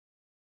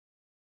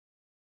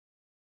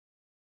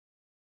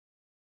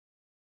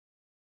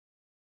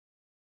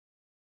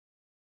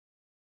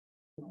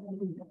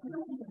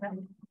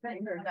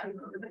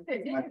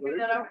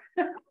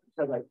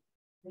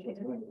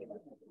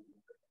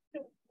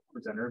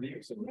Presenter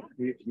view, so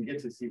we get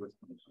to see what's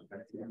coming,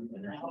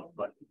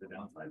 but the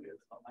downside is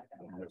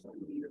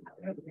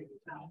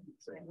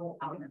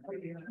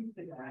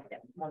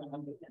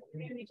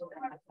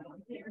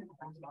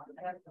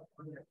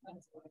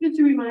just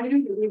a reminder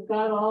that we've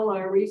got all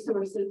our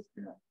resources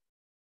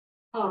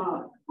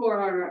for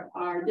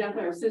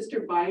our sister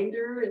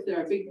binder. Is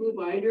there a big blue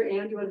binder?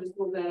 And you want to just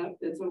pull that up?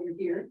 That's over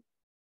here.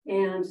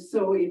 And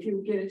so if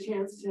you get a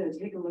chance to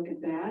take a look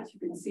at that, you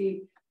can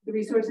see the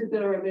resources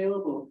that are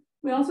available.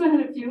 We also had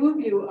a few of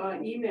you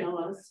email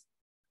us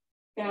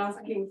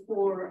asking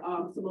for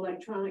some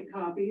electronic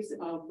copies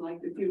of like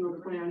the funeral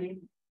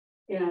planning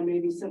and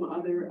maybe some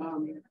other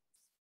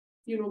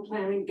funeral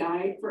planning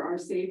guide for our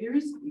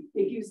saviors.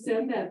 If you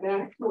send that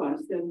back to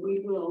us, then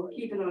we will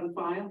keep it on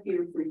file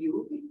here for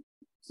you.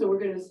 So we're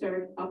going to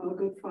start up a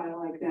good file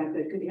like that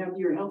could have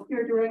your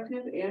healthcare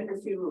directive and your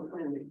funeral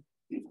planning.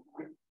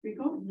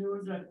 Rico? There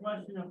was a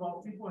question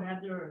about people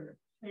had their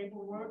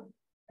paperwork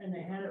and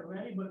they had it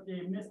ready, but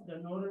they missed the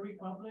notary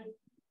public.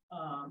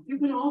 You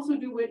can also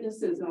do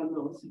witnesses on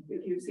those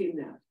if you've seen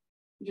that.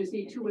 You just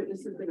need 2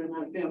 witnesses that are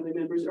not family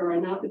members or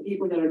are not the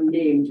people that are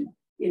named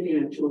in the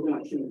actual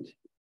document.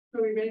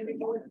 Are we ready to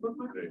go with the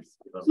bookmarks?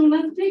 So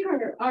let's take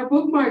our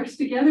bookmarks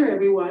together,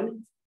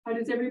 everyone. How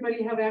does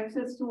everybody have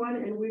access to one?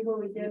 And we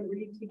will again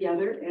read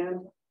together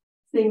and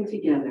sing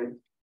together.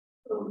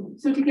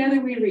 So together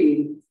we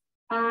read,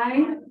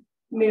 I,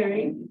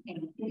 Mary,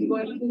 am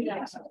going to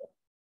die.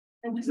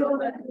 Until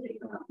that day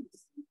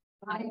comes,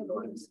 I am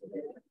going to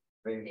live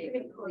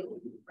faithfully,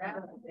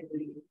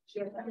 rapidly,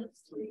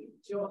 generously,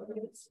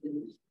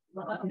 joyously,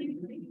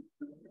 lovingly,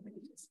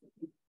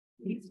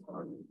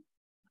 peacefully.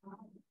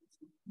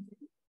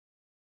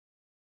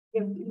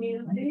 If we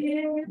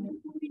live,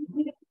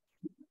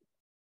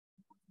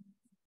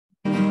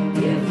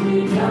 if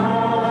we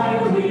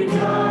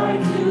die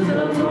to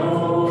the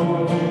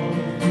Lord.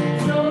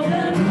 So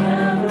then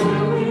whether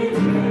we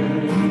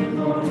live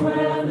or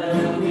whether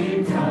we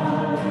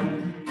die,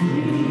 we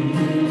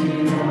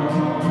are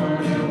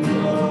the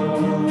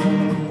Lord.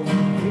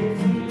 If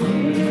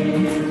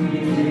we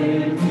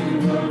live to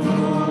the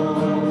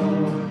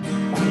Lord.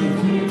 If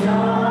we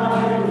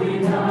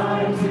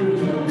die to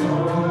the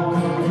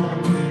Lord.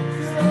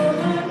 So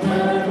then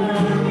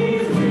whether we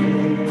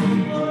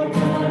live or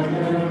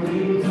whether we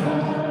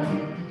die,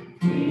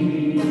 we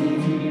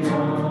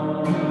are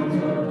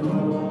the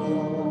Lord.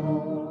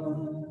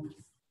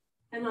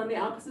 And on the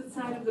opposite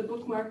side of the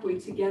bookmark, we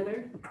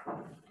together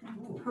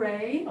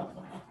pray.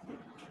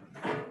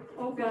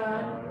 Oh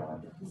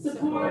God,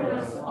 support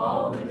us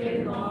all the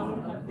day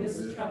long of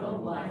this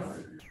troubled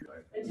life,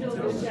 until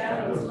the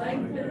shadows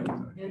lengthen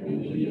and the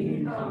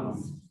evening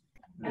comes,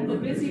 and the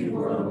busy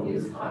world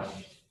is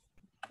hushed.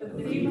 The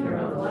fever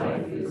of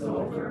life is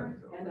over,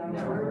 and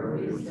our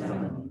work is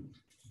done.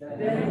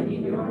 Then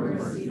in your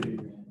mercy,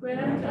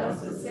 grant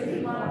us a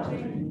safe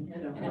lodging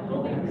and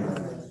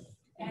holiness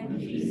and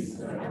peace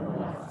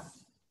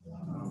everlasting.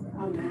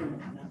 Amen.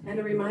 And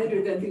a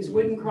reminder that these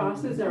wooden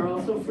crosses are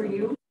also for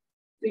you.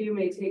 So you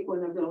may take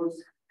one of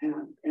those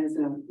as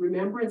a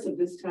remembrance of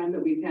this time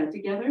that we've had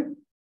together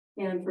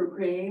and for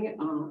praying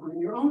on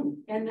your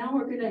own. And now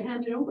we're going to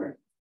hand it over.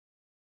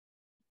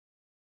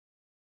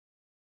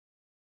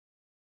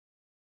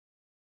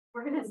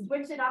 We're going to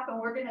switch it up and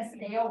we're going to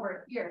stay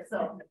over here.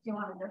 So if you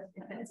want to just,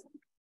 if it's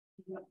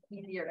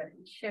easier to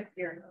shift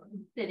your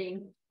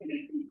sitting.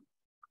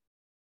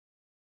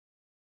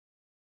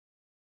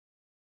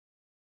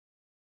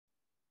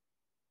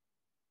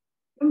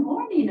 Good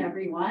morning,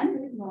 everyone.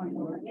 Good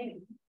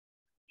morning.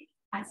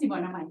 I see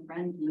one of my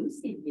friends,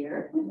 Lucy,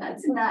 here.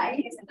 That's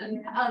nice.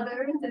 And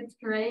others, it's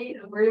great.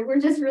 We're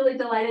just really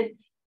delighted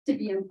to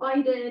be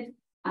invited.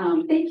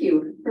 Thank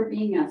you for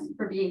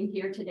being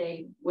here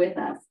today with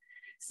us.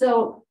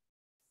 So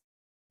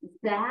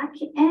Zach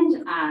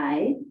and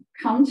I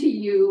come to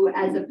you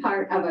as a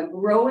part of a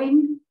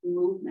growing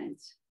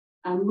movement,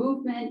 a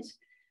movement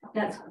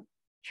that's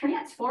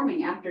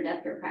transforming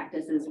after-death care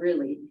practices,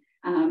 really.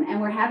 And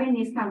we're having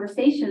these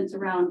conversations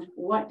around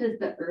what does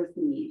the earth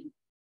need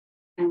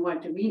and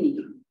what do we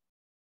need?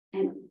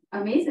 And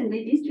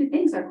amazingly, these 2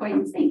 things are quite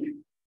in sync.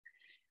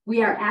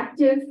 We are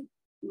active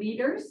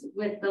leaders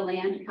with the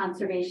Land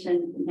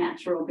Conservation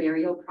Natural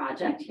Burial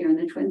Project here in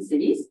the Twin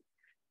Cities.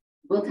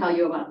 We'll tell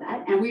you about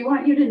that. And we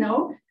want you to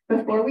know,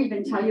 before we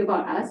even tell you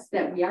about us,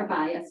 that we are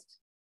biased.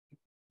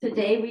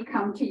 Today, we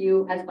come to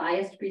you as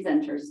biased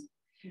presenters.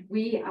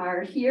 We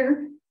are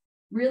here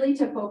really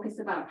to focus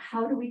about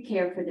how do we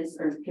care for this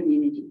earth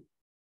community.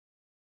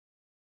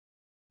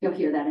 You'll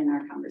hear that in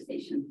our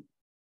conversation.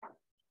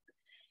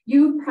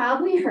 You've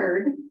probably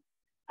heard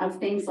of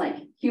things like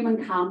human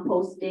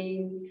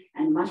composting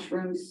and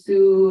mushroom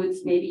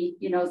suits, maybe,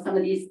 you know, some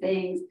of these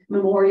things,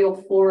 memorial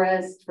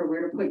forest for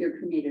where to put your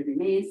cremated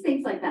remains,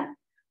 things like that.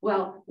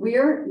 Well,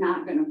 we're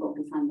not going to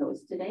focus on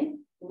those today.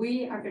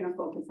 We are going to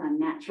focus on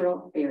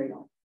natural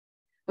burial.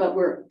 But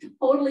we're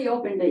totally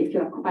open to, if you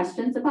have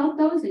questions about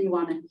those and you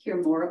want to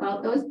hear more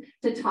about those,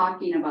 to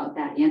talking about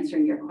that,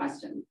 answering your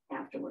questions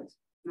afterwards.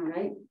 All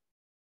right.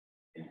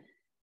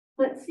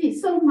 Let's see.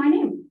 So my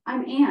name,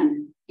 I'm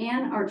Ann.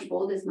 Ann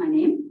Archbold is my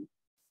name.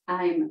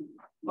 I'm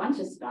a bunch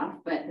of stuff,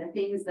 but the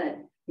things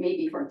that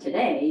maybe for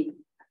today,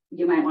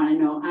 you might want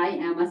to know, I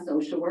am a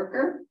social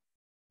worker.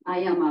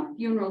 I am a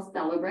funeral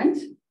celebrant.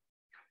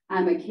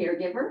 I'm a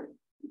caregiver.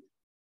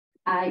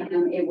 I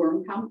am a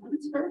worm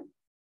composter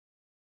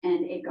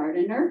and a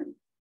gardener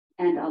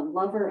and a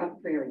lover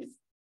of prairies.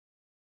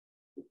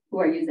 Who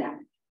are you, Zach?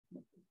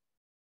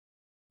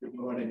 Good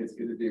morning, it's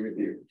good to be with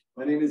you.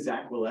 My name is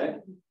Zach Willett.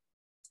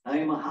 I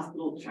am a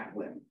hospital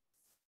chaplain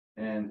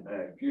and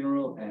a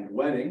funeral and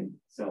wedding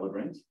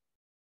celebrant.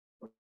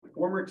 A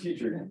former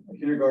teacher,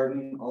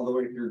 kindergarten all the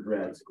way through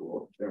grad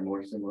school. They're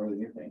more similar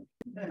than you think.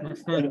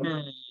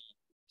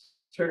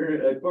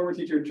 A former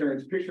teacher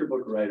turns picture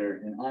book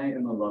writer, and I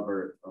am a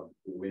lover of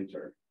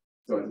winter.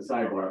 So as a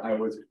sidebar, I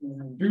was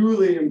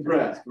duly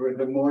impressed with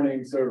the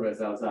morning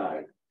service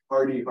outside.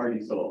 Hardy,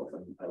 hardy souls,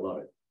 and I love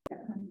it.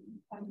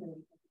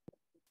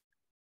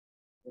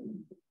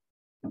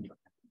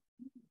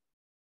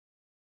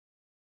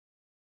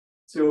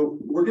 So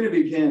we're going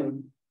to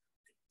begin,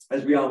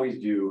 as we always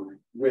do,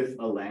 with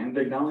a land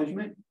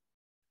acknowledgement.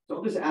 So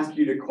I'll just ask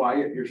you to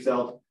quiet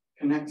yourself,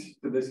 connect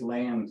to this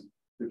land,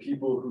 the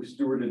people who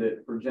stewarded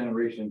it for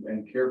generations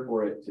and care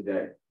for it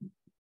today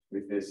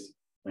with this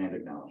land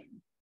acknowledgement.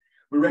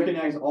 We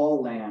recognize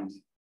all land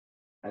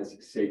as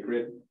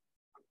sacred.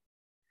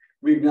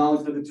 We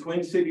acknowledge that the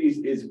Twin Cities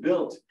is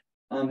built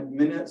on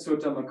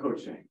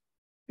Minnesota-Makoche,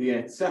 the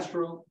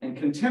ancestral and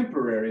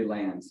contemporary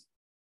lands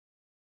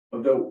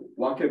of the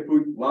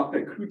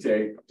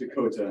Wapekute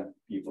Dakota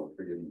people,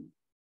 forgive me.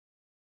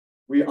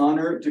 We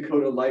honor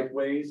Dakota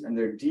lifeways and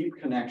their deep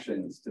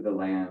connections to the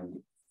land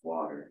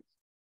water.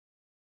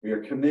 We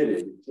are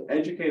committed to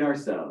educate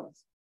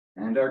ourselves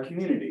and our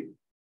community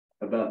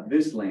about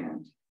this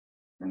land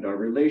and our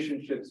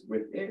relationships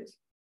with it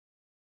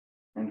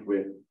and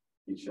with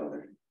each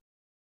other.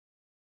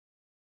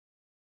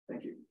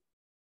 Thank you.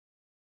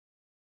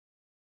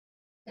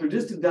 So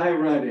just to dive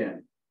right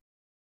in,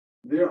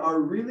 there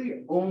are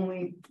really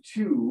only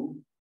two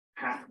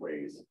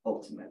pathways,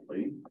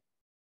 ultimately,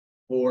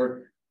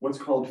 for what's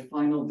called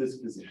final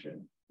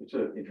disposition. It's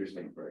an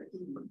interesting phrase,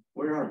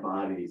 where our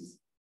bodies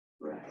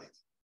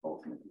rest,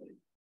 ultimately.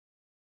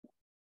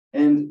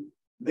 And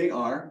they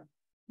are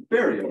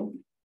burial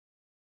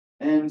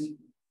and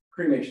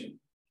cremation.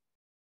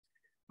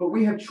 But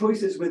we have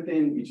choices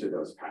within each of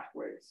those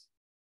pathways.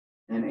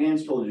 And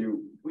Ann's told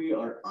you, we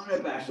are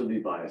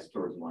unabashedly biased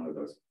towards one of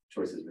those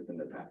choices within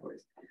the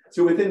pathways.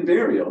 So within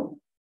burial,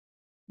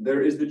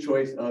 there is the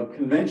choice of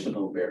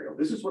conventional burial.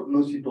 This is what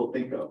most people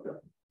think of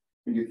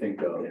when you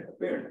think of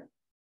burial.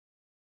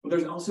 But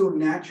there's also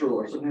natural,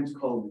 or sometimes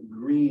called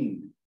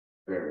green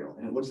burial.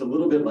 And it looks a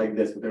little bit like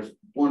this, but there's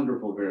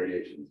wonderful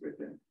variations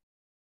within.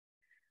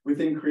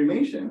 Within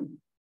cremation,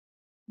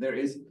 there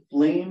is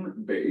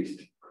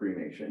flame-based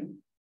cremation.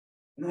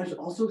 And there's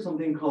also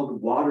something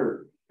called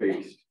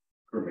water-based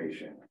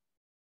cremation.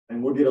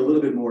 And we'll get a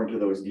little bit more into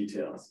those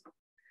details.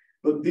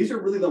 But these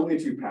are really the only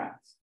two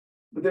paths.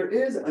 But there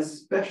is a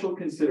special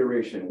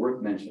consideration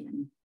worth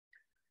mentioning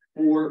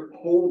for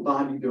whole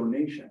body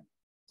donation.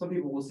 Some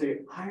people will say,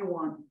 I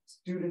want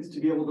students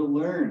to be able to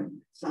learn,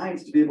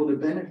 science to be able to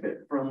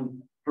benefit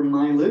from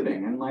my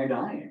living and my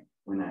dying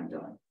when I'm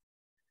done.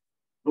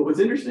 But what's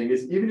interesting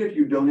is even if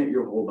you donate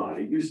your whole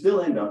body, you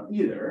still end up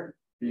either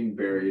being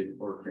buried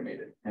or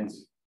cremated,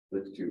 hence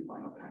the two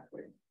final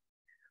pathways.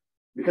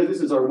 Because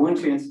this is our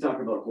one chance to talk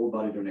about whole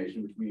body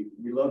donation, which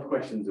we love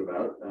questions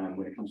about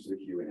when it comes to the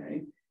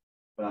Q&A.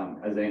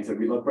 As Anne said,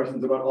 we love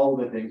questions about all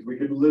the things. We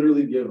could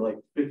literally give like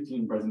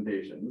 15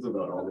 presentations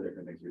about all the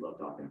different things we love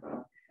talking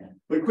about.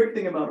 But quick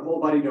thing about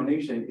whole body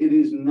donation, it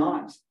is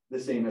not the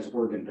same as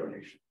organ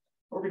donation.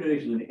 Organ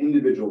donation is an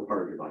individual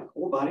part of your body.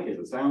 Whole body, as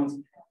it sounds,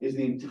 is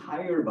the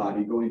entire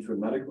body going to a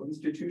medical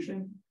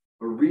institution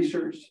for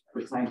research, for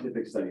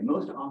scientific study,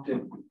 most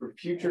often for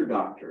future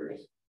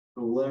doctors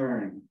to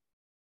learn,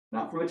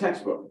 not from a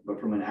textbook, but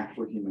from an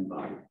actual human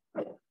body.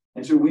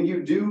 And so when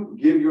you do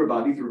give your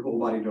body through whole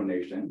body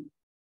donation,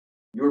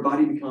 your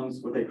body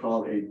becomes what they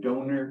call a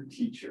donor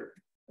teacher.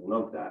 I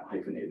love that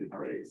hyphenated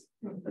phrase,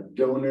 a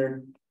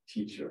donor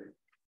teacher,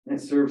 and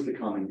it serves the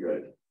common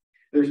good.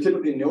 There's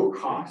typically no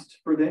cost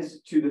for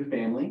this to the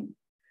family,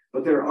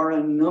 but there are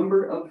a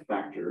number of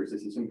factors,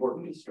 this is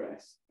important to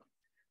stress,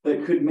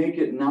 that could make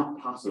it not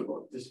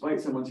possible, despite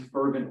someone's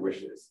fervent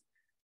wishes.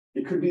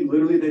 It could be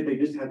literally that they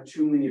just have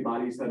too many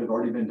bodies that have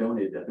already been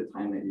donated at the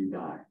time that you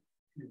die.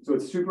 So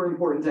it's super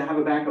important to have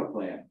a backup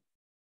plan,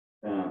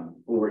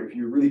 or if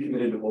you're really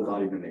committed to whole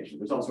body donation.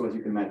 There's also, as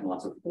you can imagine,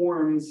 lots of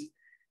forms,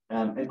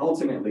 and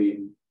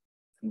ultimately,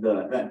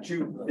 that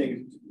two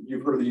things,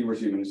 you've heard of the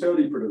University of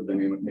Minnesota, you've heard of the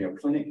Mayo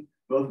Clinic,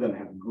 both of them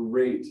have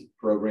great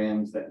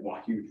programs that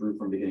walk you through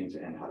from beginning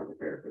to end how to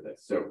prepare for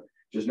this. So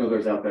just know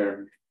those out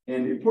there.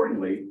 And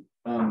importantly,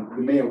 the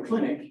Mayo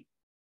Clinic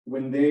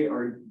when they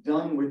are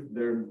done with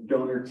their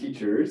donor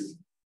teachers,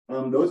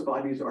 those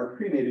bodies are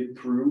cremated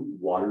through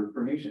water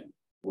cremation,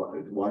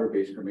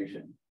 water-based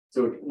cremation.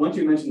 So once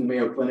you mention the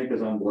Mayo Clinic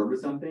is on board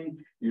with something,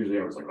 usually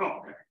everyone's like, oh,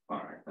 okay, all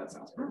right, that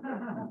sounds perfect.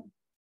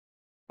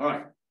 All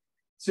right,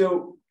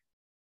 so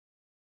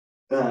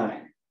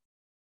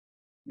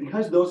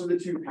because those are the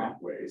two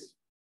pathways,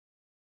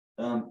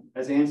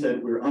 as Anne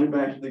said, we're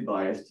unabashedly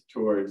biased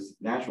towards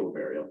natural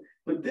burial.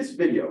 But this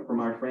video from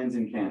our friends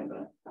in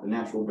Canada, the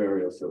Natural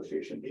Burial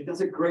Association, it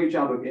does a great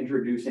job of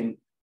introducing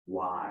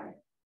why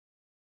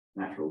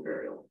natural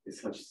burial is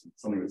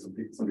something that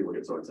some people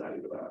get so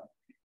excited about.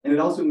 And it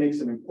also makes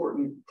some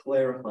important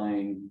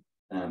clarifying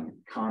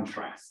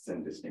contrasts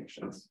and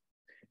distinctions.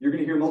 You're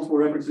going to hear multiple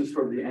references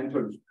toward the end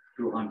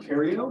to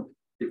Ontario,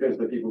 because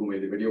the people who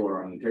made the video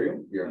are in Ontario.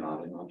 We are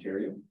not in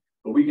Ontario,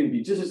 but we can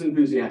be just as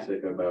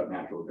enthusiastic about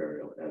natural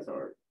burial as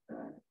our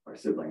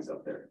siblings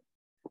up there.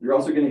 You're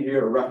also going to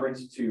hear a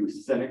reference to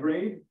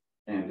centigrade,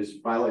 and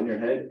just file it in your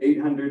head.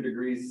 800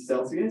 degrees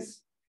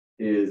Celsius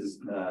is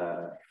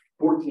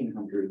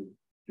 1400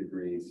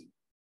 degrees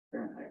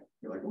Fahrenheit.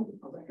 You're like, oh,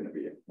 how's that going to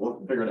be? We'll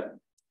figure it out.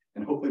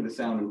 And hopefully the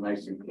sound is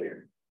nice and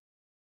clear.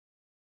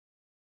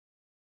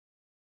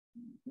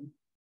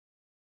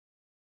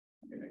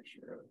 Let me make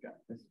sure I've got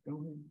this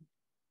going.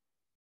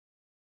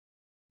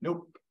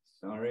 Nope,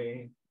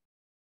 sorry.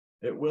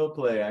 It will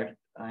play.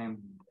 I am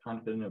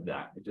confident of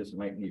that. It just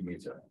might need me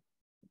to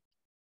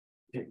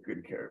take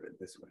good care of it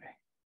this way.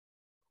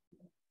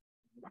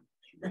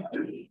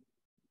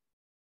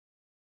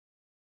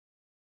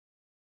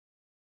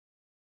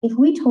 If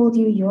we told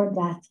you your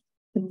death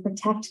could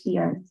protect the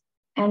earth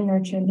and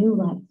nurture new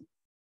life,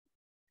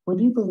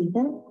 would you believe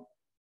it?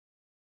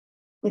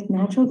 With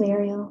natural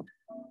burial,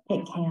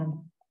 it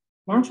can.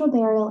 Natural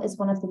burial is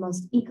one of the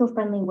most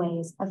eco-friendly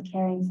ways of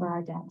caring for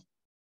our dead.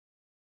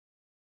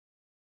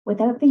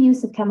 Without the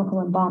use of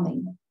chemical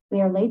embalming,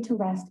 we are laid to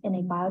rest in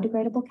a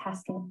biodegradable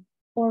casket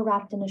or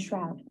wrapped in a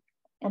shroud,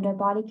 and our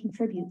body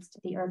contributes to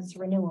the earth's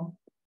renewal.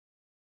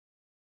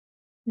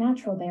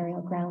 Natural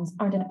burial grounds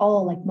aren't at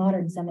all like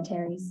modern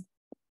cemeteries.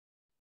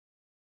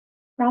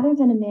 Rather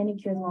than a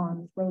manicured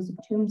lawn with rows of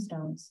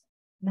tombstones,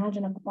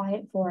 imagine a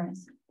quiet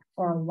forest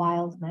or a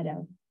wild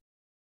meadow.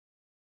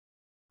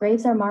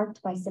 Graves are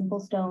marked by simple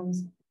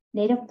stones,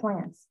 native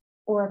plants,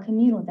 or a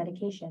communal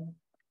dedication.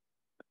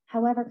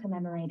 However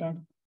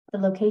commemorated, the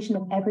location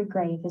of every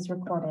grave is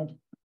recorded.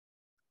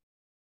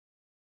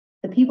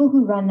 The people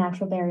who run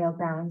natural burial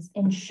grounds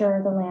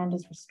ensure the land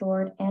is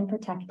restored and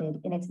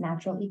protected in its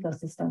natural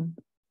ecosystem.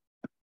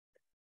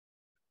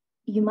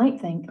 You might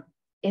think,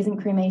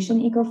 isn't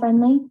cremation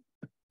eco-friendly?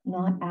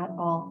 Not at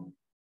all.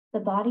 The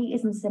body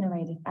is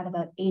incinerated at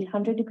about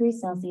 800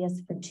 degrees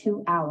Celsius for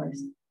 2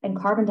 hours, and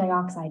carbon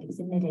dioxide is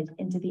emitted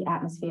into the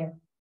atmosphere.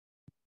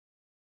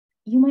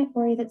 You might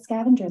worry that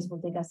scavengers will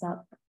dig us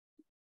up.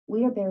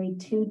 We are buried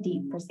too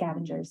deep for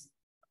scavengers.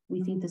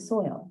 We feed the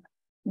soil,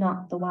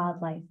 not the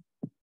wildlife,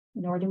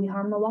 nor do we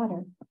harm the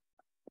water.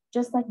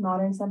 Just like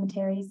modern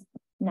cemeteries,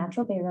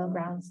 natural burial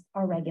grounds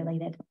are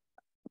regulated.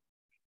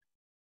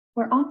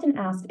 We're often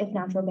asked if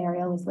natural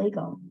burial is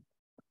legal.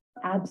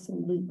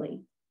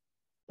 Absolutely.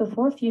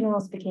 Before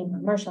funerals became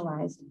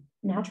commercialized,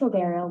 natural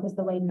burial was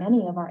the way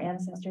many of our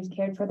ancestors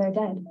cared for their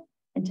dead,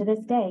 and to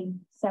this day,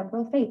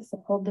 several faiths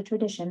uphold the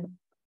tradition.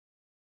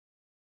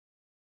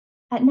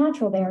 At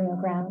natural burial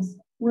grounds,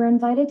 we're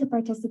invited to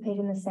participate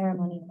in the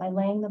ceremony by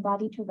laying the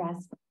body to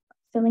rest,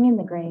 filling in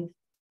the grave,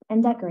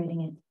 and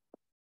decorating it.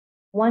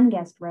 One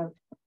guest wrote,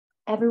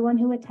 "Everyone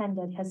who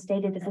attended has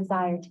stated a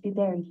desire to be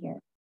buried here.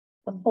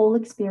 The whole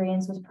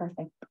experience was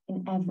perfect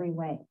in every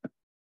way."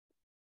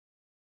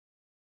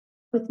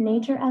 With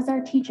nature as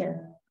our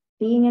teacher,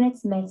 being in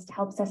its midst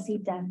helps us see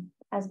death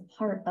as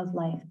part of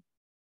life.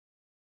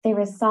 There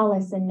is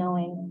solace in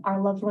knowing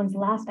our loved one's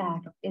last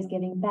act is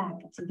giving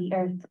back to the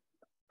earth.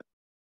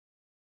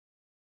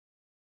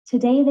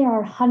 Today, there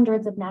are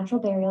hundreds of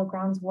natural burial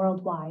grounds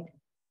worldwide,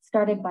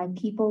 started by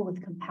people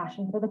with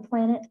compassion for the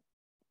planet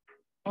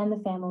and the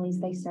families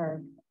they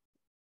serve.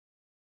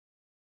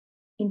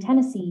 In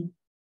Tennessee,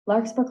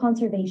 Larkspur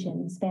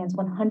Conservation spans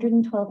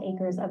 112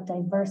 acres of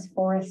diverse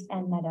forest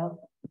and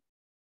meadow.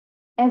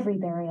 Every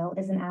burial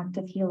is an act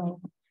of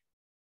healing.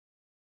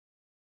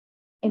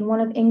 In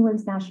one of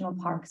England's national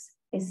parks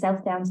is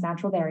South Downs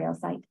Natural Burial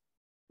Site,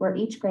 where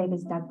each grave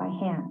is dug by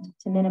hand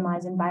to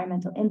minimize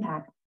environmental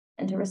impact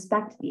and to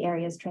respect the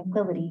area's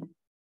tranquility.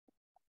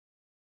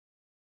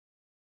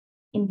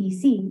 In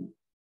BC,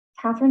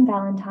 Catherine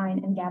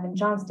Valentine and Gavin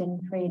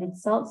Johnston created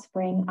Salt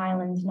Spring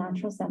Island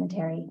Natural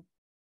Cemetery.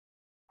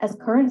 As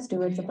current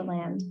stewards of the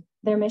land,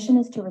 their mission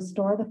is to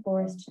restore the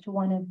forest to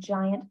one of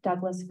giant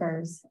Douglas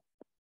firs.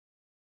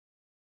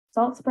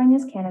 Salt Spring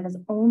is Canada's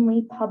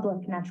only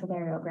public natural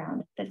burial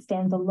ground that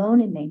stands alone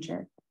in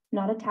nature,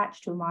 not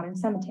attached to a modern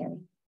cemetery.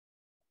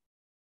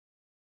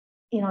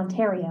 In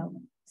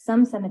Ontario,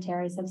 some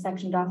cemeteries have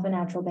sectioned off a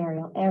natural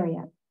burial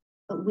area,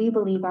 but we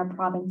believe our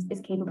province is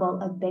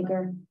capable of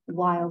bigger,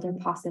 wilder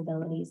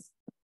possibilities.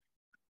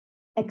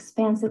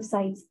 expansive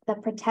sites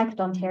that protect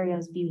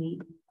Ontario's beauty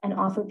and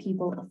offer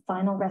people a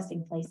final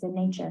resting place in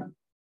nature.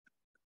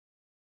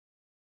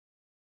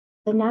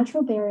 The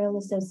Natural Burial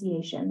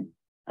Association,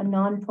 a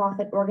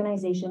nonprofit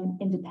organization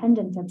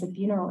independent of the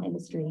funeral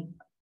industry,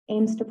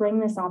 aims to bring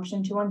this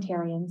option to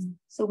Ontarians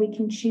so we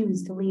can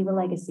choose to leave a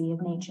legacy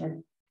of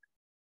nature.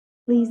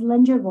 Please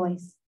lend your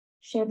voice,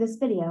 share this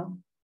video,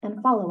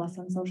 and follow us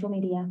on social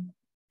media.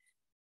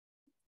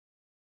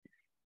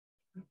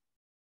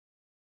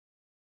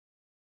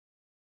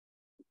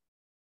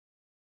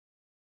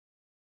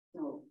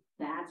 So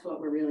that's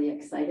what we're really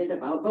excited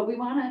about, but we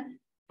want to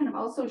kind of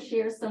also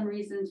share some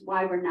reasons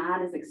why we're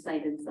not as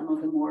excited, some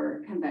of the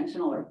more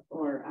conventional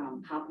or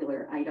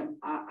popular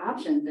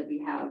options that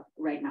we have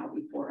right now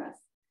before us.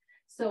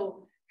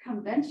 So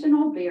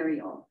conventional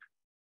burial.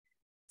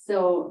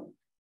 So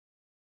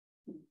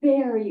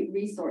very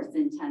resource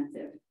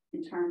intensive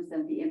in terms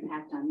of the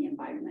impact on the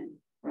environment,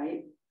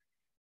 right?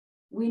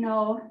 We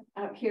know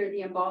up here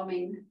the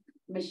embalming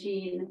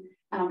machine,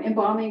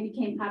 embalming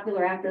became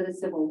popular after the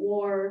Civil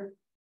War.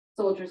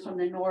 Soldiers from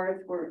the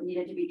north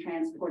needed to be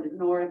transported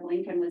north.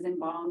 Lincoln was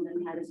embalmed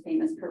and had his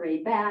famous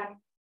parade back.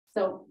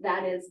 So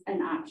that is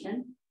an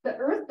option. The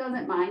earth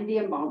doesn't mind the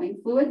embalming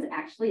fluids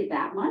actually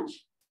that much.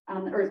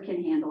 The earth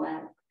can handle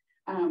that.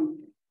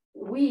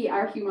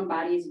 Our human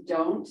bodies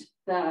don't.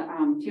 The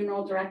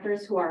funeral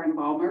directors who are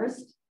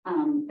embalmers,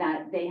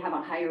 that they have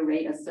a higher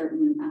rate of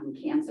certain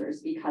cancers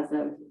because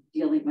of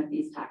dealing with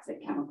these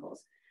toxic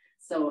chemicals.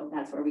 So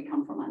that's where we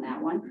come from on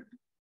that one.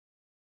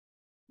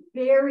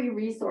 Very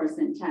resource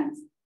intense.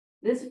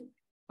 This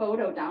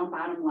photo down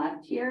bottom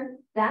left here,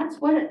 that's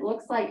what it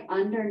looks like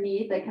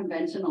underneath a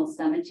conventional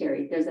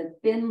cemetery. There's a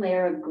thin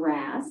layer of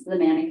grass, the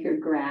manicured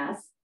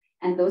grass,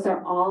 and those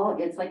are all,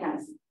 it's like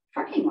a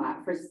parking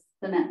lot for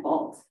cement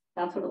vaults.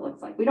 That's what it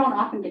looks like. We don't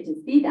often get to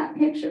see that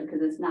picture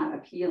because it's not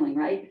appealing,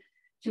 right,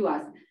 to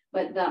us.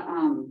 But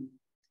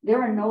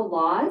there are no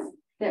laws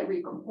that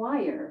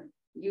require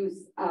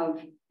use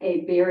of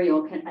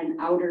an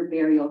outer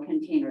burial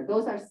container.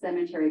 Those are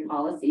cemetery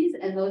policies,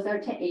 and those are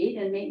to aid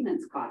in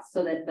maintenance costs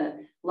so that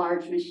the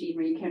large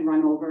machinery can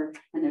run over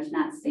and there's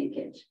not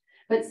sinkage.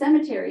 But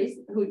cemeteries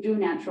who do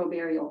natural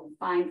burial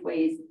find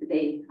ways,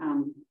 depending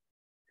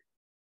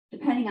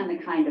on the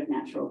kind of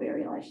natural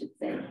burial, I should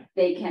say,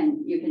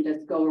 you can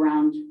just go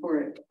around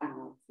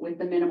with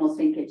the minimal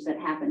sinkage that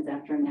happens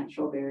after a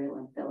natural burial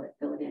and fill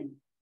it in.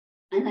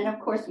 And then of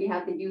course we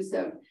have the use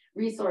of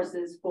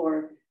resources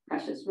for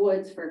precious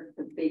woods, for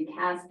the big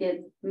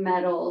caskets,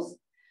 metals,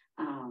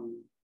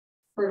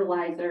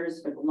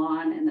 fertilizers for the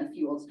lawn, and the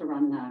fuels to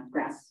run the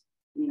grass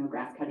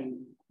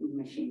cutting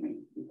machinery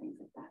and things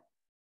like that.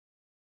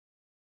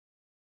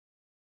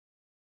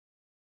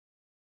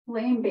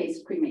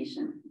 Flame-based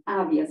cremation,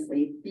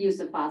 obviously, the use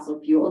of fossil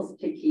fuels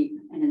to keep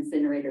an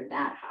incinerator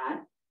that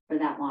hot for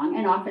that long.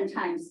 And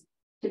oftentimes,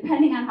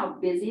 depending on how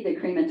busy the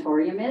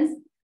crematorium is,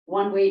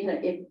 one way to,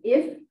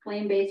 if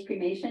flame-based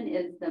cremation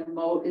is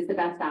the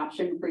best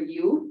option for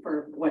you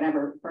for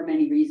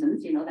many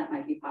reasons, that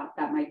might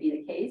be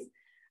the case.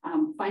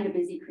 Find a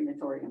busy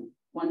crematorium,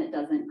 one that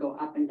doesn't go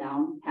up and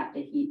down, have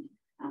to heat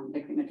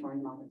the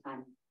crematorium all the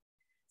time.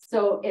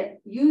 So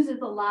it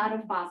uses a lot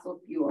of fossil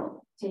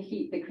fuel to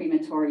heat the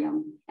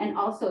crematorium, and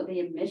also the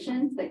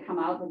emissions that come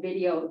out. The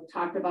video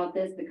talked about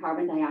this, the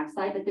carbon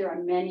dioxide, but there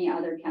are many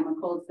other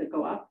chemicals that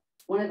go up.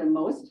 One of the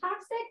most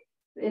toxic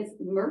is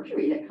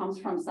mercury that comes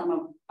from some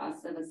of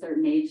us of a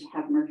certain age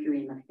have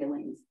mercury in the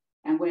fillings.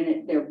 And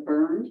when they're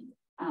burned,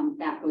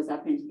 that goes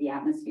up into the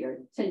atmosphere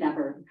to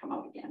never come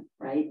out again,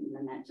 right? And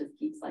then that just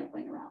keeps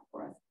cycling around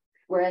for us.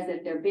 Whereas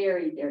if they're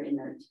buried, they're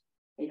inert.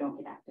 They don't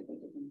get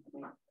activated in the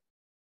way.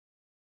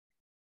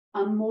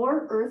 A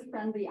more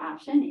earth-friendly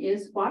option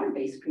is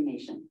water-based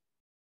cremation.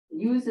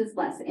 Uses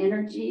less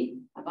energy,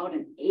 about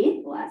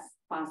 1/8 less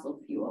fossil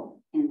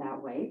fuel in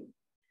that way.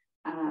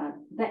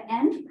 The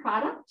end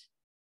product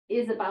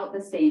is about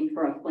the same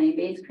for a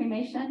flame-based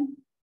cremation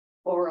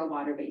or a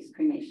water-based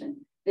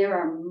cremation. There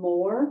are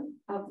more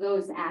of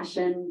those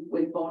ashen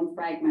with bone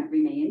fragment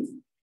remains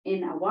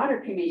in a water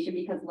cremation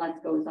because less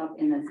goes up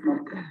in the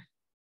smoke.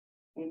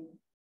 Okay.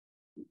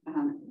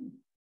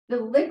 The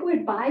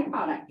liquid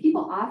byproduct,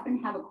 people often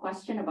have a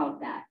question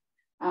about that.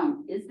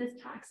 Is this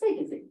toxic?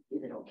 Is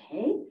it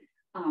okay?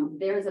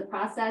 There's a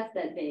process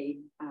that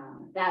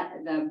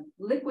the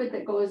liquid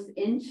that goes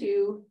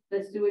into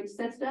the sewage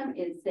system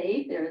is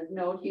safe. There is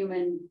no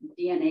human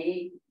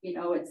DNA,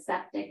 it's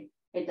septic.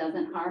 It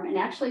doesn't harm. And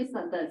actually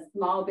the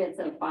small bits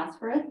of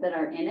phosphorus that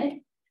are in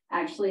it,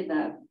 actually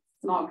the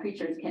small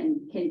creatures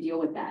can deal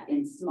with that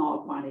in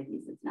small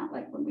quantities. It's not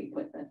like when we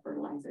put the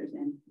fertilizers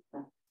in.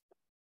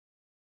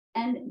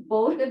 And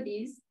both of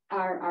these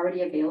are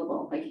already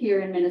available. Like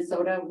here in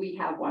Minnesota, we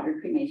have water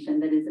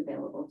cremation that is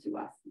available to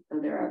us. So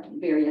there are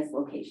various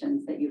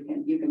locations that you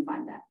can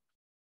find that.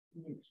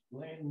 Can you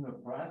explain the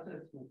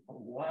process of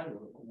water?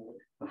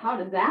 How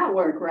does that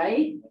work,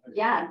 right?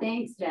 Yeah,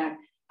 thanks, Jack.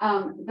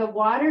 The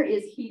water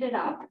is heated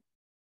up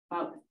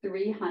about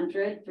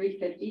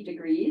 350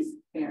 degrees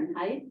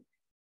Fahrenheit.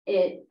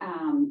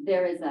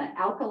 There is an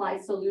alkali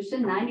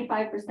solution,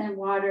 95%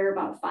 water,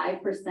 about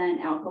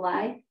 5%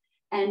 alkali,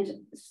 and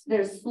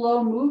there's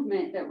slow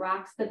movement that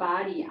rocks the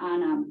body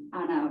on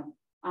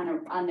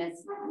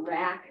this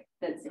rack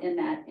that's in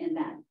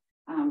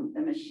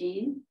the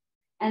machine,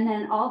 and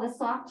then all the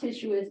soft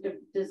tissue is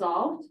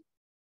dissolved,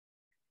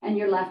 and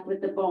you're left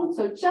with the bone.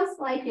 So just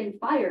like in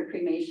fire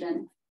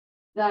cremation,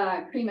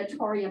 the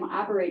crematorium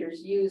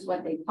operators use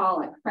what they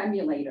call a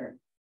cremulator.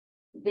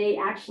 They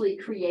actually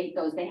create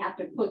those. They have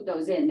to put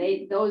those in.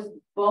 Those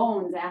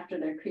bones after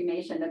their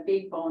cremation, the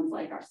big bones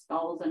like our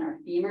skulls and our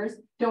femurs,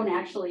 don't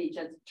actually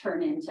just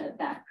turn into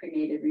that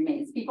cremated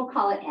remains. People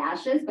call it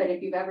ashes, but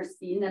if you've ever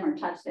seen them or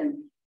touched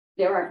them,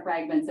 there are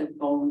fragments of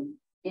bone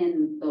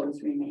in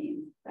those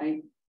remains,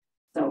 right?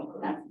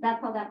 So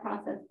that's how that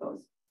process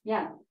goes.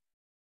 Yeah.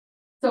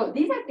 So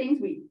these are things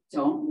we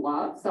don't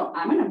love. So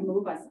I'm going to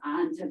move us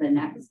on to the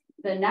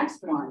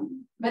next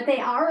one, but they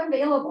are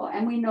available.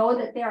 And we know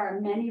that there are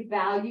many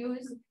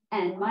values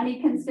and money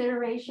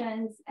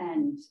considerations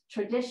and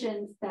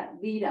traditions that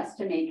lead us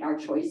to make our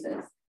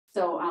choices.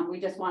 So we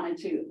just wanted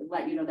to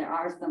let you know there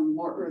are some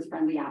more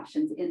earth-friendly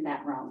options in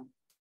that realm.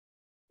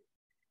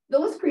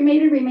 Those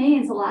cremated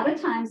remains, a lot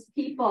of times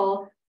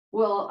people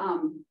will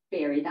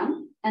bury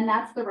them, and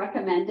that's the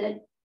recommended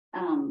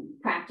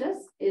practice,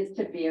 is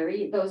to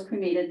bury those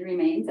cremated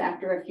remains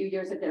after a few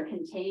years that they're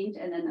contained,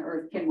 and then the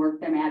earth can work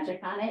their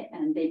magic on it,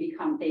 and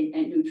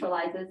it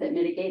neutralizes, it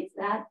mitigates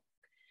that.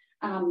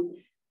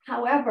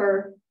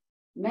 However,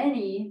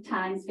 many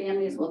times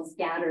families will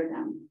scatter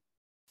them.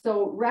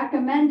 So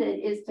recommended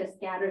is to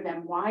scatter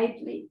them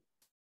widely.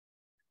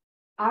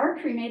 Our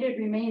cremated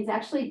remains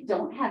actually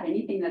don't have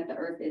anything that the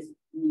earth is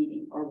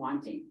needing or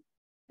wanting.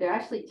 They're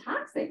actually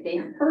toxic. They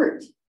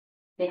hurt.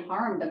 They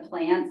harm the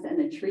plants and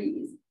the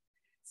trees.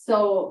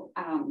 So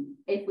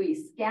if we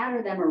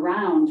scatter them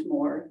around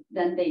more,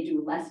 then they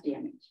do less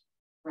damage,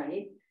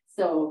 right?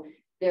 So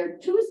they're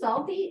too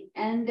salty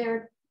and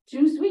they're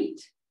too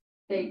sweet.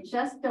 They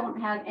just don't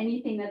have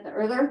anything that the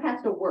earth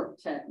has to work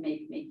to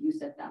make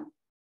use of them.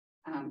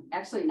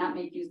 Actually, not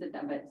make use of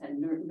them, but to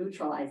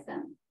neutralize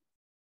them.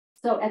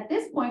 So at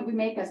this point, we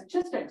make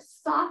just a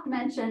soft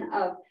mention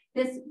of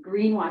this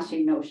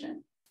greenwashing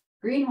notion.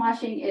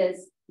 Greenwashing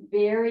is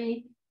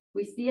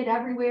we see it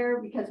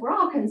everywhere because we're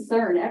all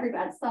concerned.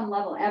 At some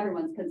level,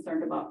 everyone's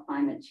concerned about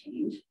climate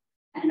change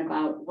and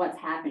about what's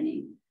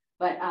happening.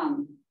 But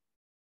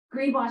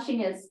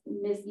greenwashing is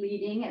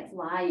misleading, it's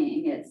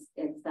lying, it's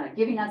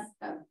giving us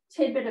a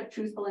tidbit of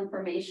truthful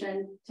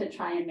information to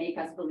try and make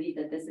us believe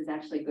that this is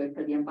actually good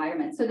for the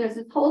environment. So there's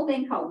this whole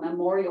thing called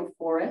memorial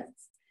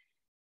forests.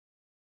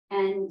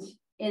 And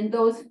in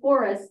those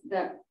forests,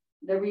 the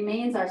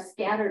remains are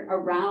scattered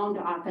around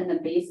often the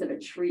base of a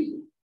tree.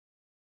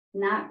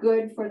 Not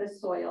good for the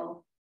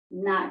soil,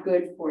 not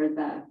good for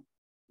the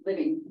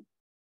living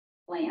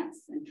plants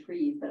and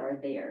trees that are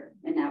there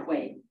in that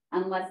way,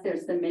 unless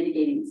there's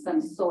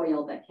some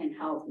soil that can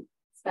help,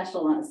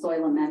 special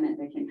soil amendment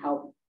that can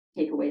help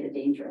take away the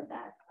danger of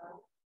that.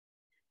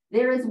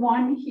 There is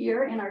one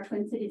here in our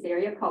Twin Cities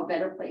area called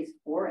Better Place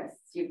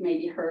Forests. You've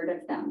maybe heard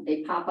of them.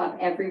 They pop up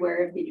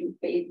everywhere. If you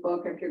do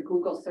Facebook or if you're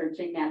Google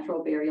searching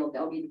natural burial,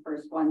 they'll be the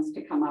first ones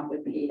to come up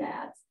with paid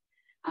ads.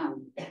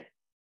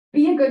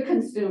 Be a good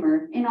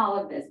consumer in all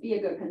of this. Be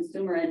a good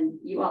consumer, and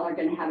you all are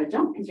going to have a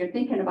jump because you're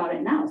thinking about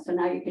it now. So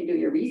now you can do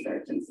your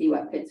research and see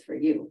what fits for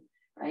you,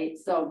 right?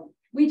 So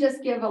we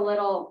just give a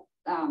little,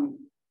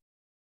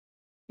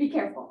 be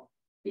careful.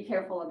 Be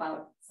careful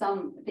about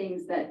some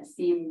things that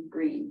seem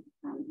green.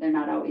 They're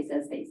not always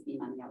as they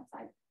seem on the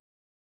outside.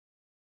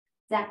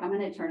 Zach, I'm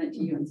going to turn it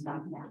to you and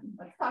stop that.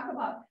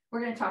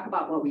 We're going to talk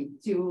about what we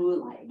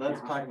do like.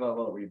 Let's talk about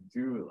what we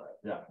do like.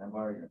 Yeah, I'm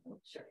already going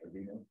to check the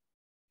video.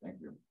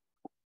 Thank you.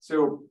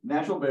 So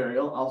natural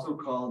burial, also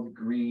called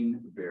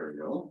green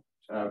burial,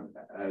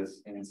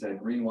 as Anne said,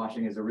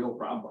 greenwashing is a real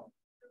problem.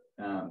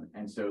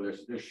 And so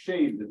there's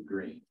shades of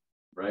green,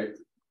 right?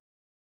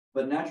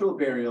 But natural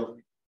burial,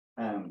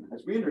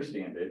 as we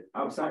understand it,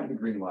 outside of the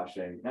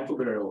greenwashing, natural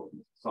burial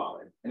is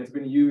solid, and it's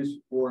been used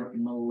for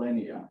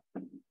millennia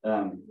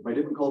by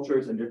different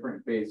cultures and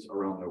different faiths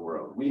around the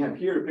world. We have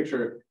here a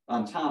picture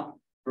on top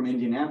from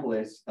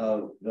Indianapolis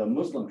of the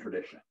Muslim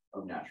tradition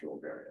of natural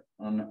burial.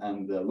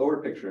 And the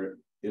lower picture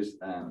is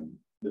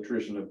the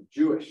tradition of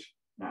Jewish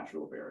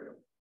natural burial.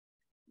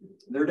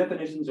 Their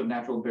definitions of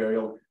natural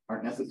burial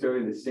aren't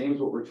necessarily the same as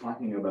what we're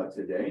talking about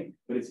today,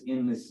 but it's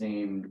in the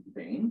same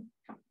vein.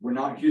 We're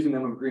not accusing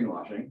them of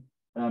greenwashing.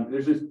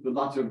 There's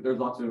lots of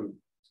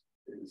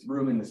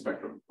room in the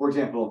spectrum. For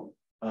example,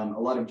 a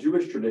lot of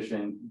Jewish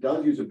tradition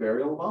does use a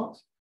burial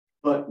vault,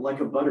 but like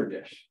a butter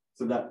dish,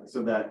 so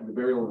that the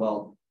burial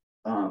vault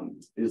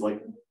is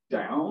like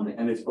down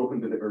and it's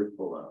open to the earth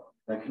below.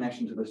 That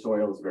connection to the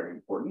soil is very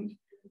important.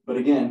 But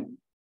again,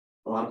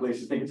 a lot of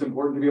places think it's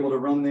important to be able to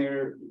run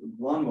their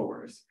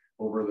lawnmowers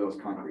over those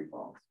concrete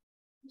vaults.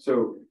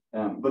 So,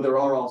 but there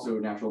are also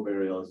natural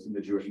burials in the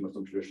Jewish and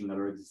Muslim tradition that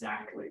are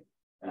exactly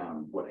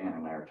what Anne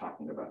and I are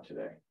talking about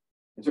today.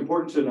 It's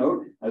important to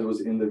note, as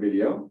was in the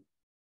video,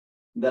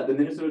 that the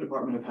Minnesota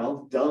Department of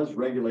Health does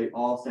regulate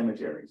all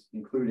cemeteries,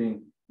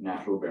 including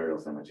natural burial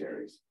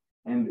cemeteries.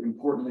 And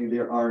importantly,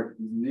 there are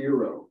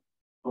 0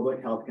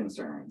 public health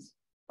concerns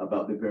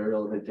about the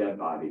burial of a dead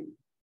body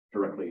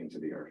directly into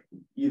the earth,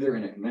 either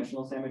in a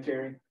conventional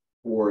cemetery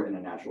or in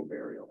a natural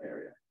burial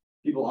area.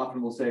 People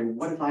often will say,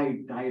 what if I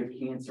die of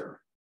cancer?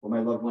 Or my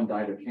loved one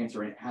died of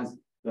cancer and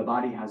the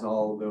body has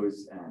all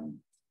those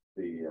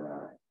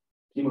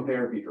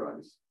chemotherapy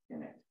drugs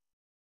in it.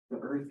 The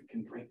earth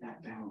can break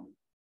that down.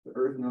 The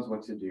earth knows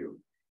what to do.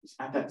 It's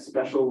at that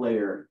special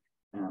layer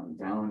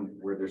down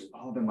where there's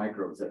all the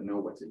microbes that know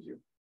what to do.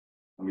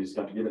 And we just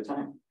have to give it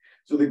time.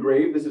 So the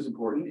grave, this is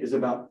important, is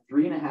about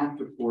 3.5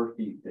 to 4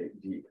 feet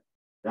deep.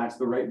 That's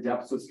the right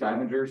depth, so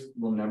scavengers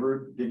will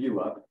never dig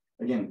you up.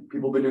 Again,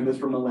 people have been doing this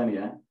for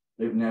millennia.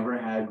 They've never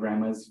had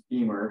grandma's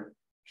femur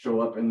show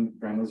up in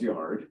grandma's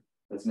yard.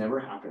 That's never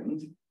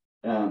happened.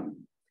 So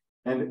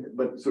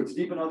it's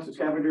deep enough so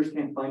scavengers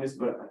can't find us,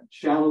 but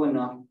shallow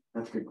enough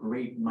that the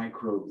great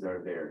microbes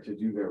are there to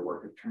do their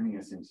work of turning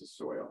us into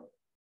soil.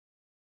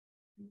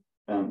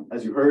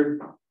 As you heard,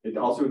 it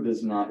also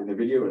does not, in the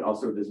video, it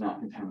also does not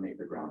contaminate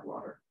the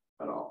groundwater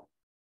at all.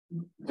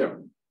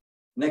 So,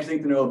 next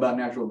thing to know about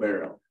natural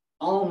burial,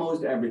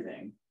 almost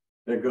everything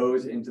that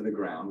goes into the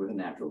ground with a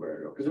natural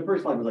burial, because the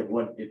first slide was like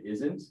what it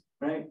isn't,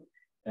 right?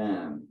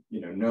 No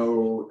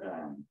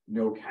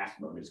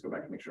casket, let me just go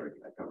back to make sure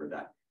I covered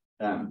that.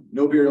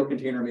 No burial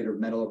container made of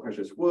metal or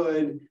precious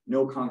wood,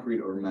 no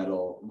concrete or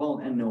metal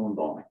vault, and no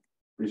embalming.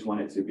 We just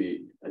want it to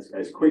be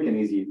as quick and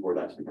easy for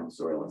that to become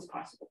soil as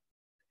possible.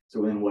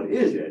 So then what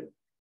is it?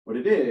 What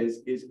it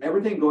is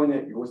everything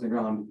that goes in the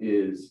ground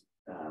is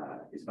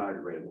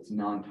biodegradable, it's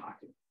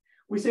non-toxic.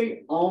 We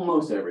say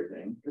almost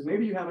everything, because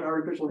maybe you have an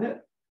artificial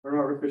hip or an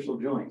artificial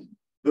joint.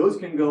 Those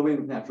can go in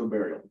with natural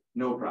burial,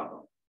 no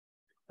problem,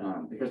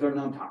 because they're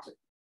non-toxic,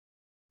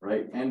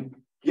 right? And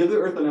give the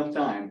earth enough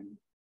time,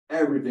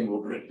 everything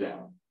will break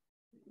down.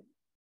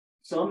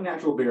 Some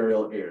natural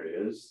burial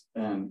areas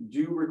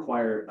do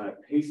require a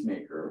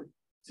pacemaker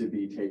to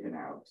be taken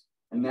out.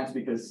 And that's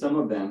because some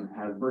of them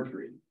have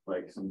mercury,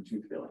 like some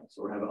tooth fillings,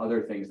 or have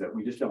other things that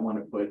we just don't want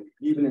to put,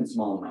 even in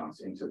small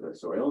amounts, into the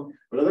soil.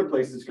 But other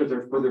places, because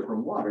they're further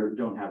from water,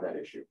 don't have that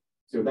issue.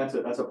 So that's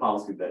a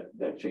policy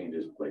that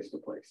changes place to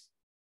place.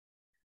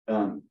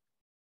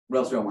 What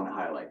else do I want to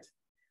highlight?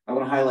 I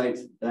want to highlight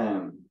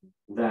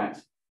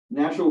that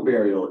natural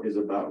burial is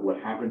about what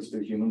happens to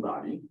the human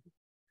body,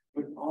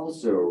 but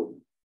also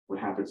what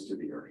happens to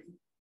the earth.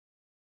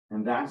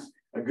 And that's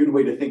a good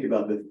way to think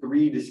about the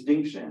 3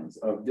 distinctions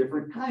of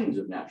different kinds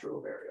of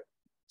natural burial.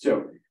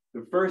 So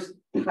the first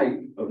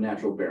type of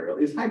natural burial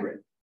is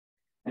hybrid.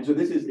 And so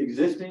this is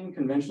existing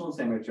conventional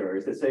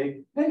cemeteries that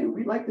say, hey,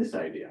 we like this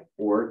idea,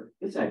 or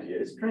this idea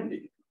is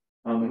trendy,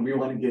 and we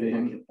want to get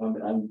in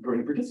and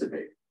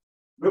participate.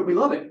 But we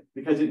love it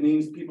because it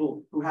means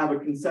people who have a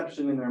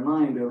conception in their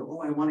mind of,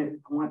 oh, I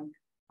want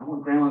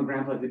grandma and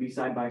grandpa to be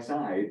side by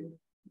side.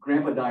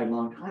 Grandpa died a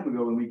long time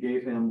ago, and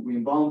we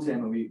embalmed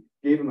him, and we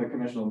gave him a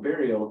conventional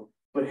burial.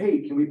 But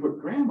hey, can we put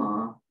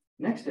grandma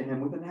next to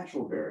him with a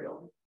natural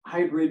burial?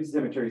 Hybrid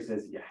cemetery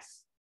says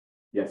yes.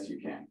 Yes, you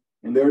can.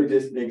 And they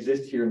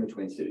exist here in the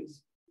Twin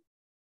Cities.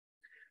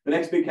 The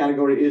next big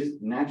category is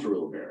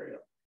natural burial.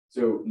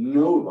 So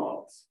no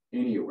vaults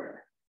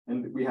anywhere.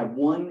 And we have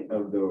one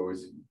of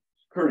those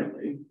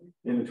currently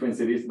in the Twin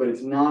Cities, but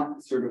it's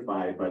not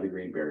certified by the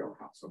Green Burial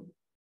Council.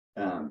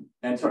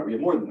 And sorry, we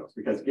have more than those,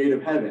 because Gate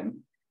of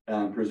Heaven,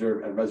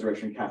 preserved at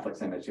Resurrection Catholic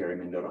Cemetery in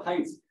Mendota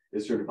Heights,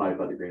 is certified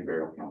by the Green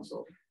Burial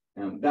Council.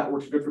 That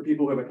works good for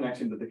people who have a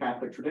connection to the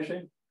Catholic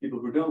tradition. People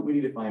who don't, we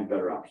need to find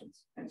better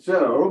options. And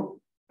so,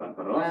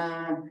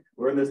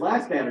 we're in this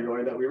last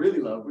category that we really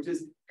love, which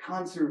is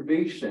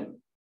conservation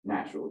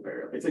natural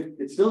burial.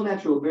 It's still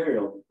natural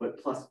burial,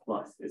 but plus.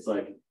 It's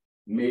like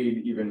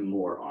made even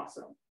more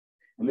awesome.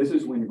 And this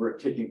is when we're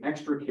taking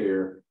extra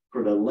care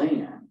for the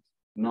land,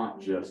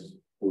 not just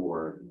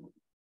for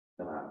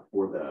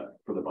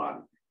the body.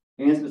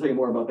 Anne's going to tell you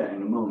more about that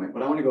in a moment,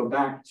 but I want to go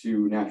back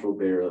to natural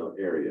burial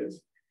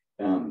areas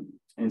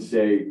and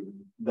say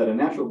that a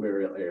natural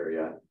burial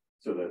area,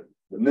 so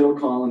the middle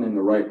column and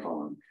the right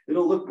column,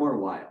 it'll look more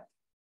wild,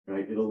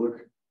 right? It'll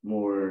look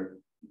more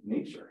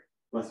nature,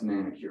 less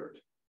manicured.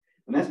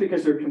 And that's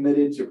because they're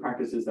committed to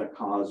practices that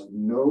cause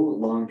no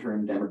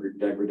long-term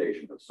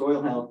degradation of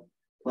soil health,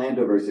 plant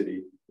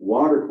diversity,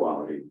 water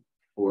quality,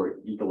 or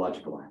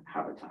ecological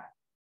habitat.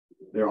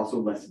 They're also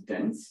less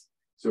dense,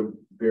 so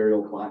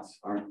burial plots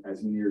aren't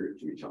as near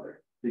to each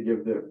other. They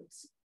give the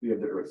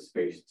earth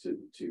space to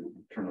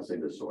turn us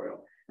into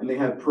soil. And they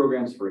have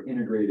programs for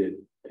integrated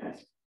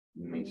pest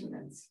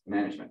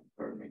management,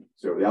 pardon me.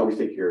 So they always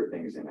take care of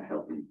things in a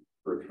healthy,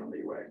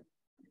 earth-friendly way.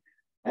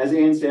 As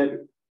Anne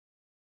said,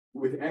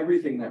 with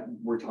everything that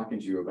we're talking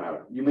to you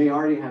about, you may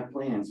already have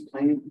plans.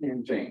 Plans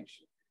can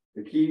change.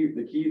 The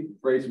key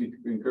phrase we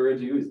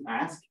encourage you is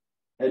ask,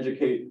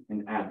 educate,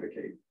 and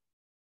advocate.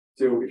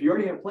 So if you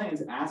already have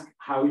plans, ask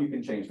how you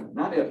can change them,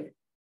 not if,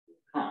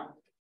 how.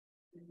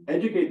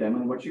 Educate them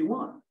on what you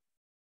want.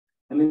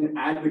 and then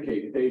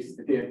advocate.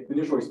 If the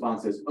initial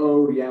response is,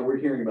 oh yeah, we're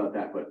hearing about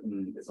that, but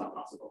it's not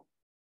possible.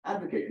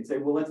 Advocate and say,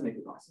 well, let's make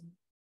it possible.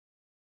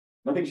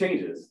 Nothing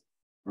changes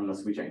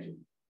unless we change it.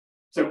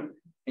 So,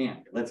 and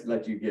let's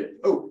let you get,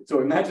 so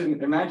imagine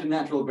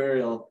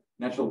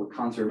natural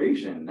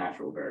conservation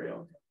natural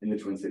burial in the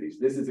Twin Cities.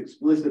 This is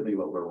explicitly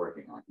what we're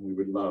working on. We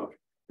would love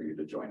for you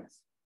to join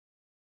us.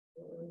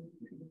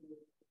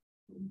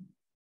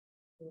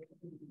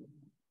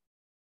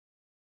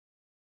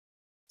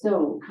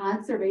 So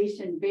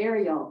conservation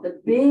burial, the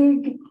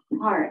big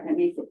part that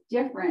makes it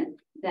different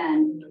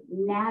than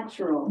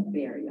natural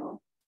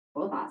burial,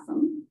 both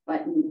awesome,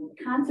 but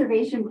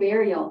conservation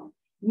burial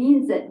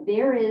means that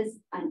there is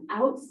an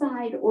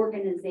outside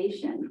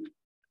organization,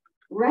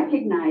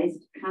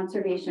 recognized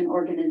conservation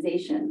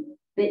organization,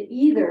 that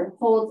either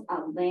holds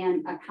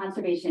a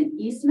conservation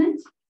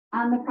easement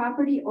on the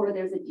property or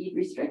there's a deed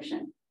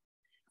restriction.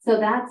 So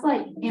that's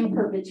like in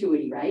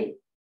perpetuity, right?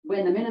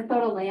 When the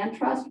Minnesota Land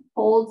Trust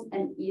holds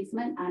an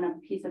easement on a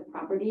piece of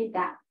property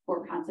that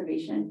for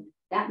conservation,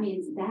 that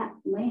means that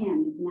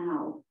land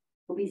now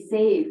will be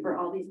saved for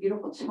all these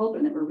beautiful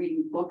children that were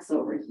reading books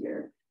over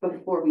here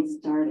before we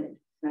started,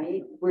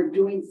 right? We're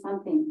doing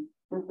something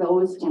for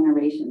those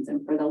generations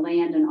and for the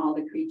land and all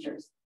the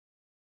creatures.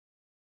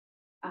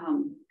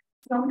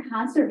 Some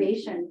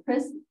conservation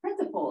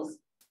principles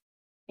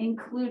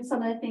include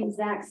some of the things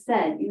Zach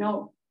said,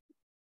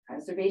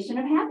 preservation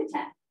of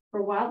habitat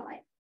for wildlife,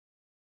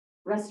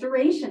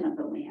 restoration of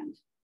the land,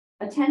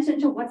 attention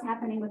to what's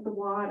happening with the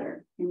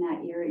water in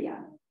that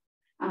area.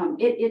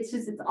 It's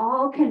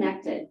all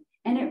connected,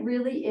 and it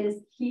really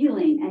is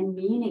healing and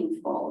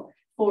meaningful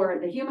for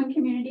the human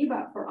community,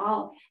 but for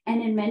all.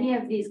 And in many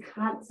of these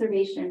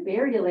conservation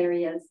burial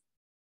areas,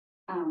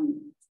 the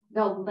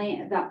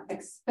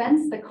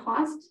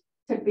cost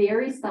to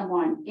bury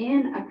someone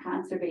in a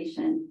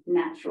conservation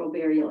natural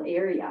burial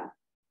area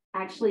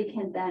actually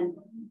can then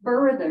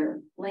further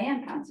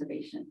land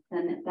conservation.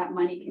 Then that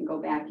money can go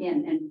back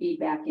in and feed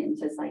back in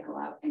to cycle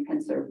out and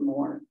conserve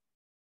more.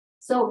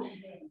 So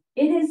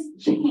it is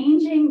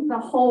changing the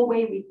whole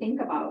way we think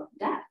about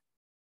death.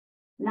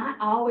 Not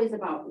always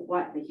about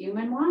what the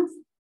human wants,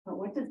 but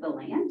what does the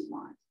land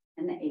want,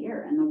 and the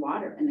air and the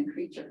water and the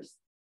creatures.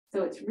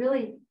 So it's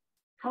really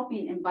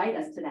helping invite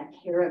us to that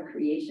care of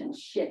creation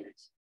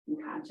shift in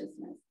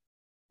consciousness.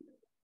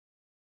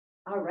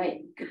 All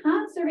right,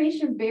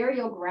 conservation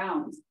burial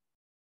grounds.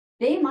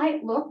 They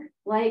might look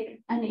like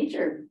a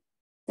nature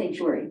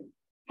sanctuary,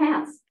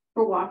 paths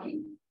for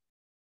walking.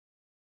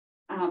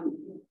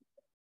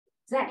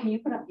 Zach, can you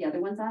put up the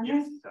other ones on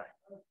this? Sorry.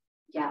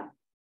 Yeah.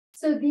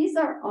 So these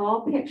are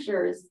all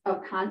pictures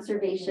of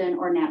conservation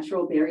or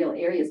natural burial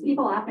areas.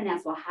 People often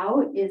ask, well,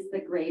 how is the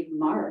grave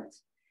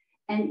marked?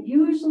 And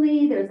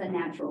usually there's a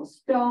natural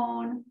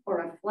stone or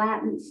a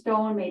flattened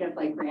stone made of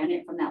like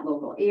granite from that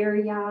local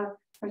area,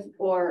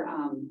 or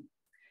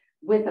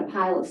with a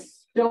pile of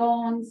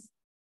stones.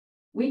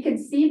 We can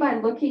see by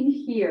looking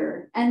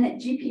here, and that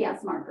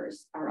GPS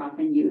markers are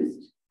often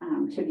used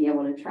to be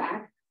able to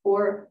track,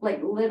 or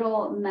like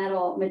little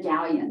metal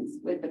medallions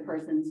with the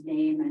person's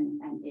name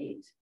and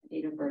date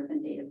of birth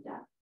and date of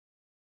death.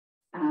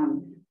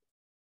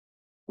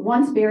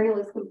 Once burial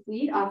is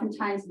complete,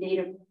 oftentimes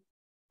native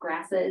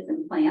grasses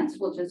and plants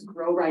will just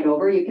grow right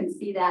over. You can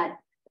see that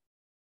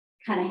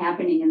kind of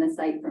happening in the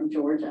site from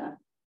Georgia.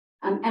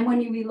 And when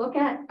we look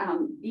at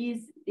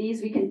these,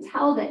 we can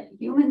tell that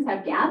humans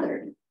have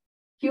gathered.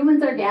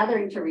 Humans are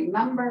gathering to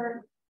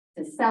remember,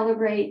 to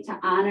celebrate, to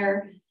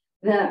honor.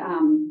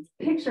 The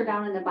picture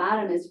down in the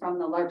bottom is from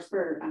the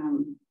Larkspur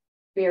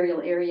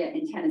burial area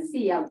in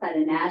Tennessee outside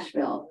of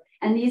Nashville.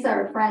 And these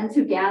are friends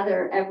who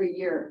gather every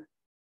year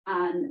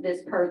on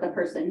the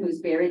person who's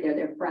buried there,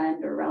 their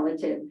friend or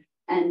relative,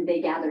 and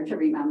they gather to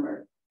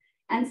remember.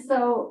 And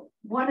so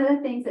one of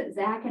the things that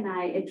Zach and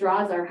it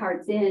draws our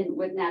hearts in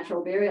with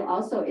natural burial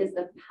also is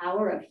the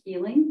power of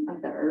healing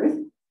of the earth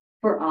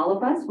for all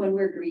of us when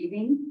we're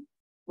grieving,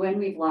 when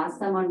we've lost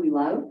someone we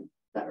love.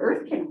 The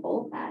earth can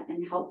hold that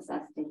and helps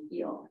us to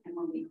heal. And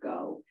when we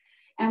go,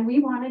 and we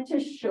wanted to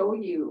show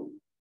you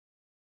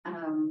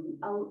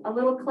a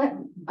little clip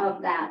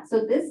of that.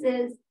 So this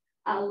is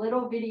a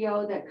little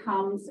video that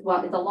comes,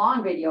 well, it's a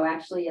long video,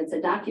 actually. It's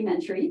a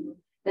documentary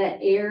that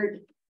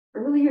aired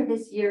earlier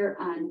this year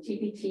on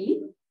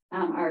TPT,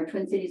 our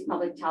Twin Cities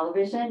Public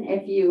Television.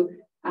 If you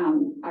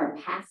are a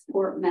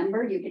Passport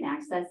member, you can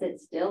access it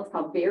still. It's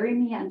called Bury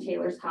Me on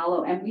Taylor's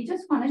Hollow. And we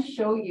just want to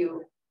show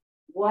you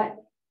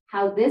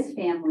how this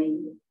family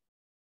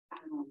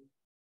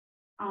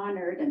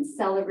honored and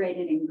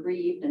celebrated and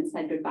grieved and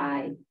said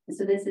goodbye. And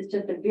so this is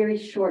just a very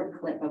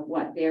short clip of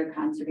what their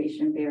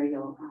conservation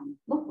burial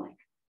looked like.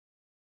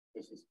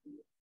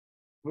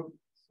 Oops,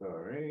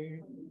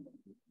 sorry.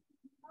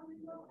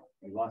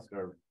 We lost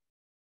our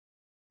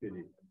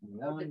video.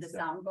 Did the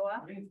sound go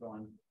up? It's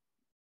on.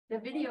 The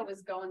video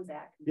was going,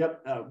 Zach.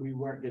 Yep, we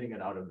weren't getting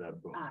it out of the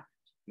boom.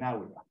 Now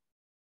we are.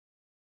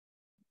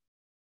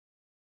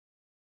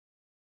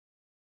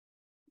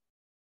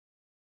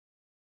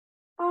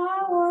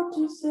 I want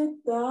to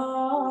sit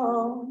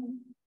down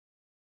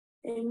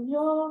in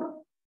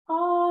your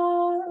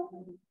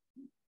arms.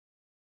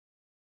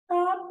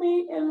 Wrap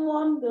me in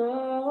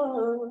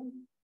wonder,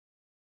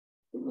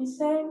 keep me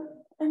safe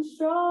and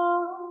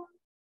strong.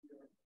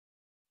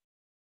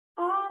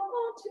 I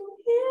want to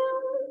hear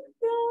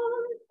your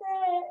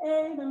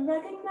name and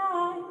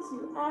recognize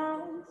you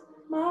as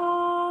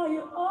my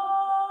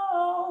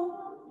own.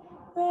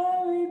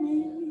 Bury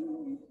me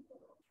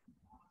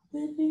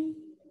beneath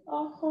a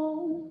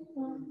home.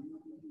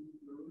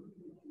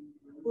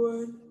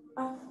 When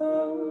I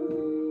first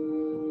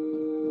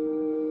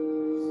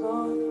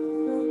saw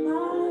the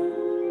light,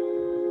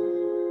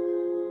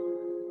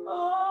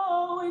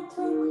 oh, it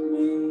took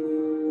me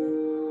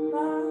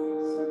by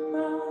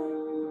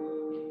surprise.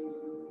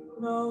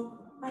 No,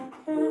 I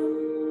can't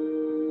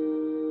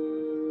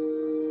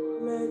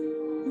let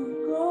you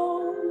go.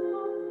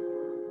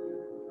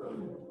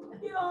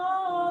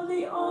 You're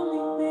the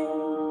only thing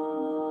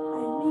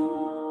I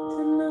need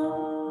to know.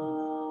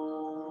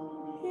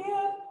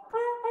 Here I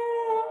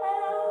am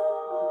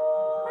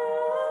at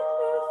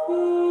your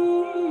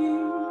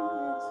feet.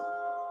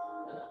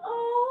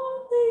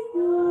 Only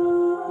you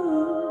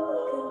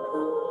can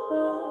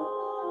comfort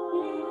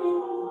me.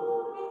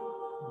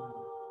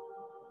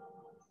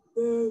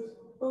 There's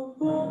a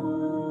voice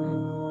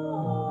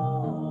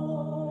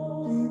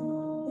deep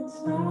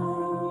inside,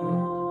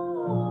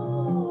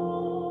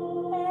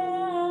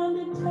 and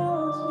it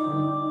tells me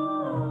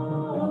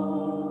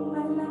you're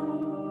my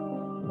life.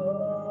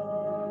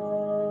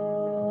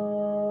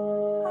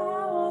 I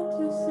want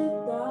to sit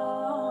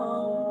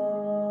down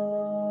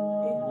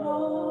in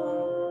your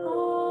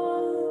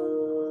arms,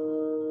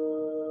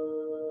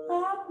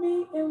 wrap me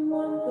in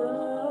wonder,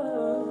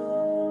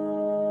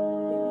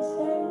 keep me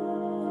safe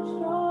and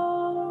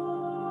strong.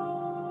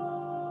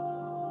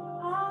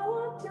 I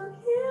want to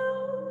hear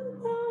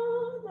your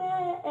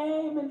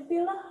name and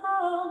feel a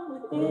hum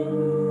within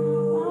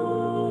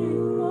my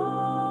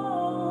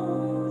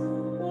bones.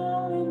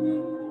 Bury me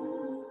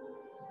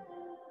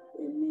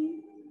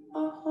beneath a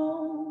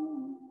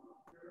home.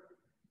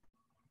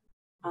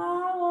 I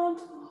want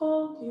to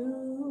hold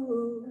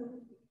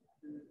you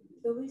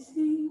till we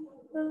see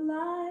the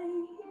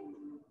light.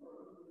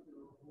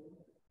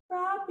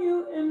 Wrap you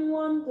in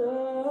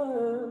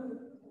wonder,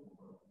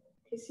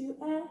 kiss you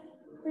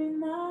every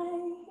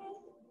night.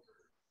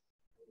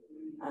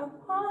 I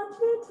want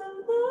you to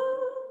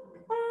look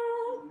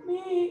at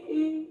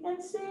me and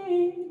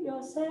see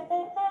yourself.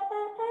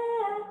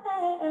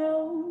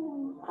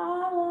 I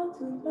want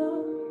to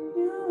love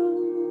you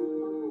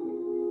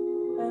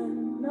and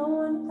no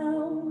one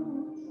else.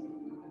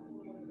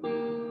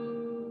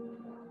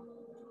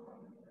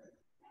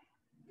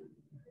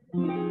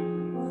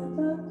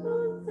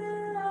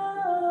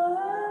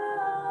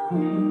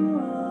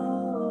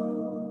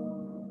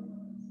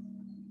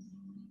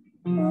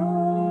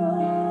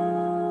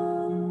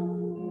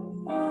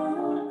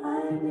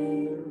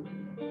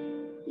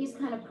 These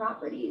kind of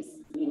properties,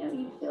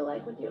 you feel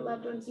like with your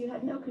loved ones, you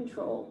had no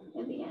control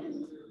in the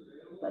end.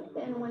 But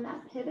then when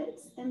that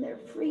pivots and they're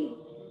free,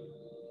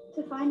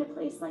 to find a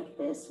place like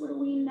this where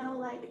we know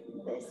like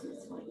this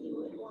is what you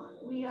would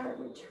want. We are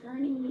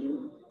returning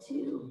you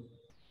to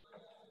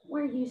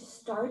where you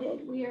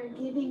started. We are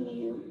giving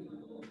you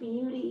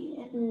beauty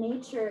and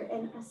nature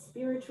and a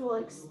spiritual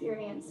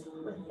experience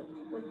with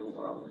the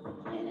world, with the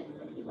planet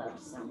that you love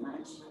so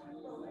much.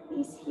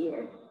 He's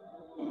here,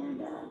 and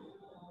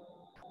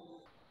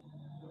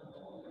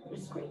we're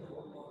just grateful.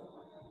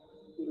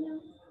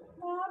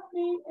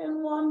 Happy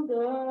and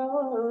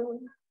wonder,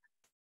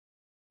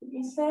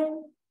 be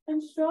safe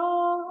and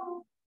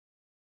strong.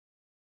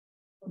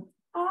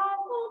 I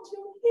want to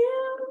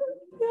hear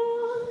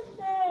your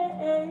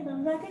name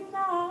and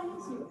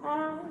recognize you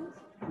as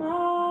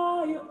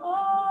my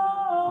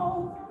own.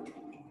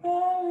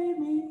 Bury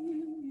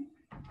me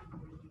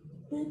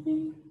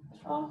beneath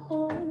a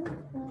home.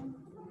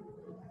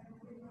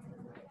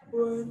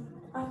 When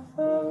I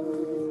first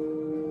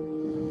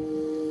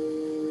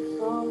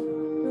saw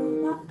the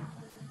light.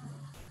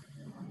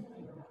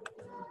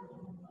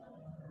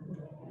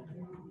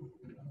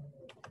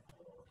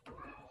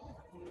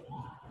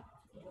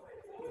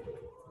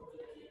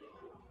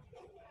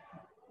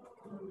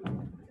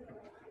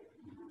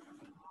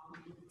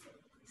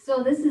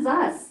 So this is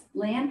us,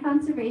 Land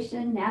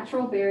Conservation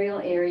Natural Burial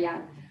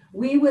Area.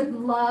 We would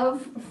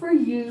love for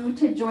you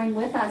to join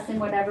with us in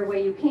whatever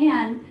way you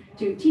can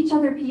to teach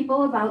other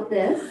people about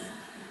this,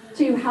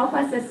 to help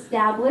us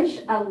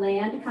establish a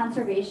land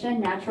conservation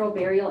natural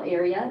burial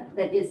area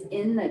that is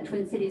in the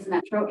Twin Cities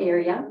metro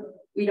area.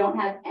 We don't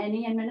have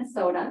any in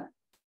Minnesota.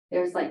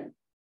 There's like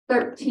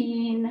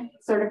 13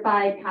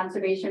 certified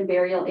conservation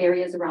burial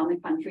areas around the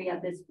country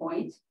at this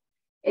point.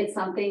 It's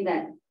something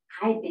that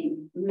I think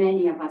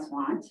many of us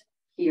want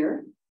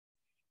here.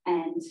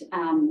 And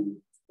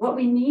what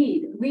we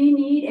need,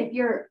 if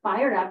you're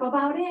fired up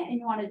about it and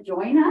you want to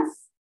join us,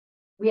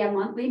 we have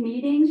monthly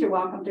meetings. You're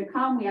welcome to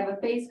come. We have a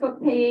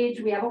Facebook page.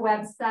 We have a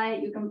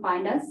website. You can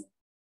find us,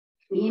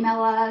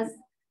 email us.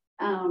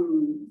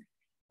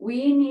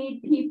 We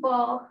need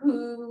people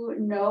who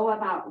know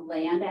about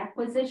land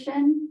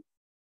acquisition.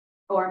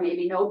 or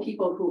maybe know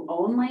people who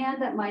own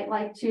land that might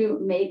like to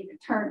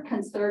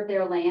conserve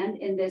their land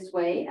in this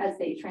way as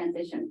they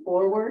transition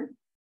forward.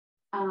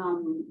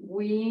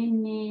 We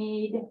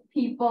need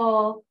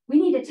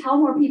to tell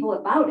more people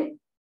about it.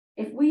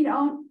 If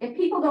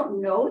people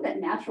don't know that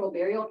natural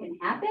burial can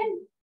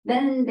happen,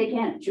 then they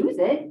can't choose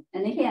it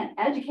and they can't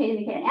educate and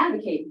they can't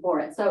advocate for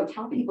it. So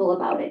tell people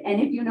about it.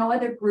 And if you know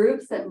other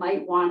groups that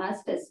might want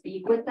us to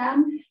speak with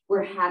them,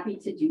 we're happy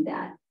to do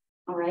that.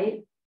 All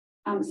right.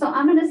 So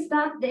I'm going to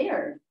stop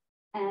there.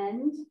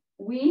 And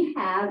we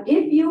have,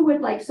 if you would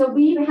like, so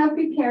we have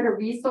prepared a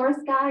resource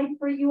guide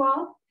for you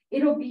all.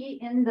 It'll be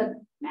in the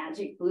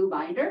magic blue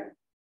binder.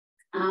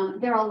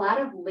 There are a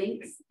lot of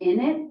links in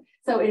it,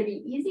 so it'd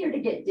be easier to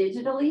get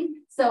digitally.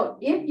 So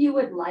if you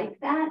would like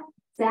that,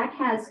 Zach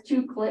has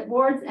 2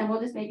 clipboards and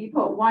we'll just maybe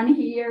put one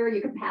here.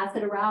 You can pass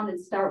it around and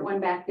start one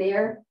back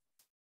there.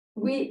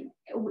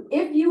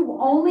 If you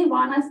only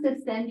want us to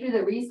send you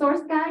the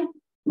resource guide,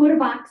 put a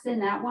box in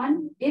that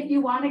one. If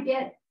you want to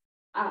get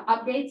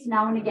updates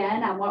now and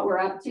again on what we're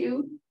up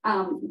to,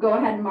 go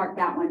ahead and mark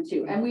that one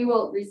too. And we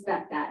will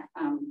respect that,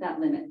 that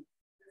limit.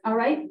 All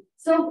right,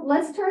 so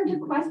let's turn to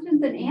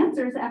questions and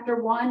answers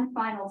after one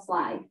final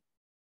slide.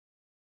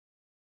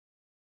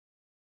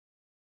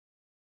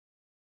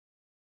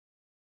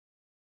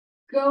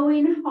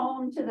 Going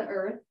home to the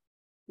earth,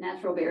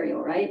 natural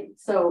burial, right?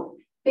 So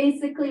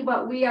basically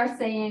what we are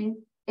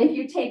saying, if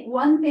you take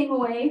one thing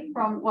away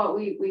from what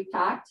we've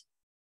talked,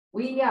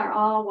 we are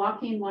all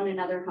walking one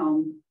another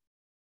home.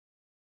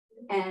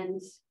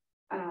 And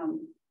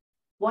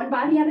one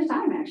body at a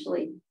time,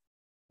 actually.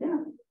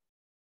 Yeah.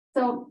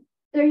 So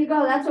there you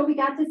go. That's what we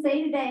got to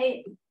say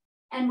today.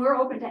 And we're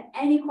open to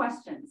any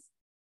questions.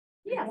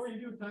 Yes. Before you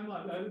do time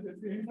out,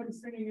 if anybody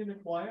singing in the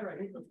choir, I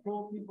hate to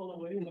pull people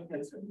away. Look,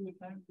 that's when the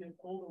time to get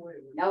pulled away.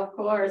 Of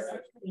course.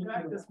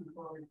 Practice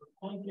before we.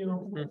 Thank you.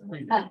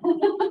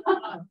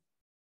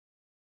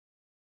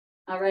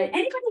 All right.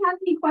 Anybody have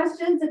any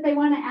questions that they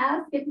want to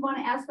ask? If you want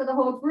to ask for the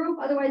whole group,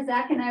 otherwise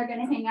Zach and I are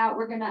going to hang out.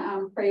 We're going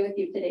to pray with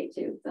you today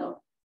too.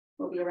 So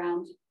we'll be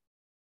around.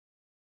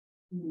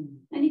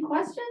 Any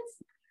questions?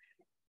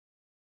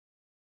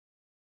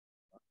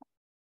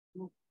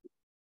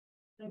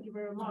 Thank you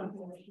very much.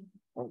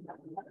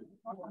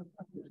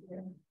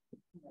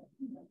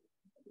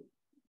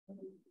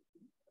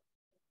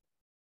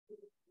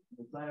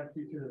 I have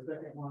feature the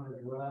second one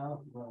as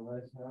well. Well,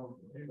 let's know.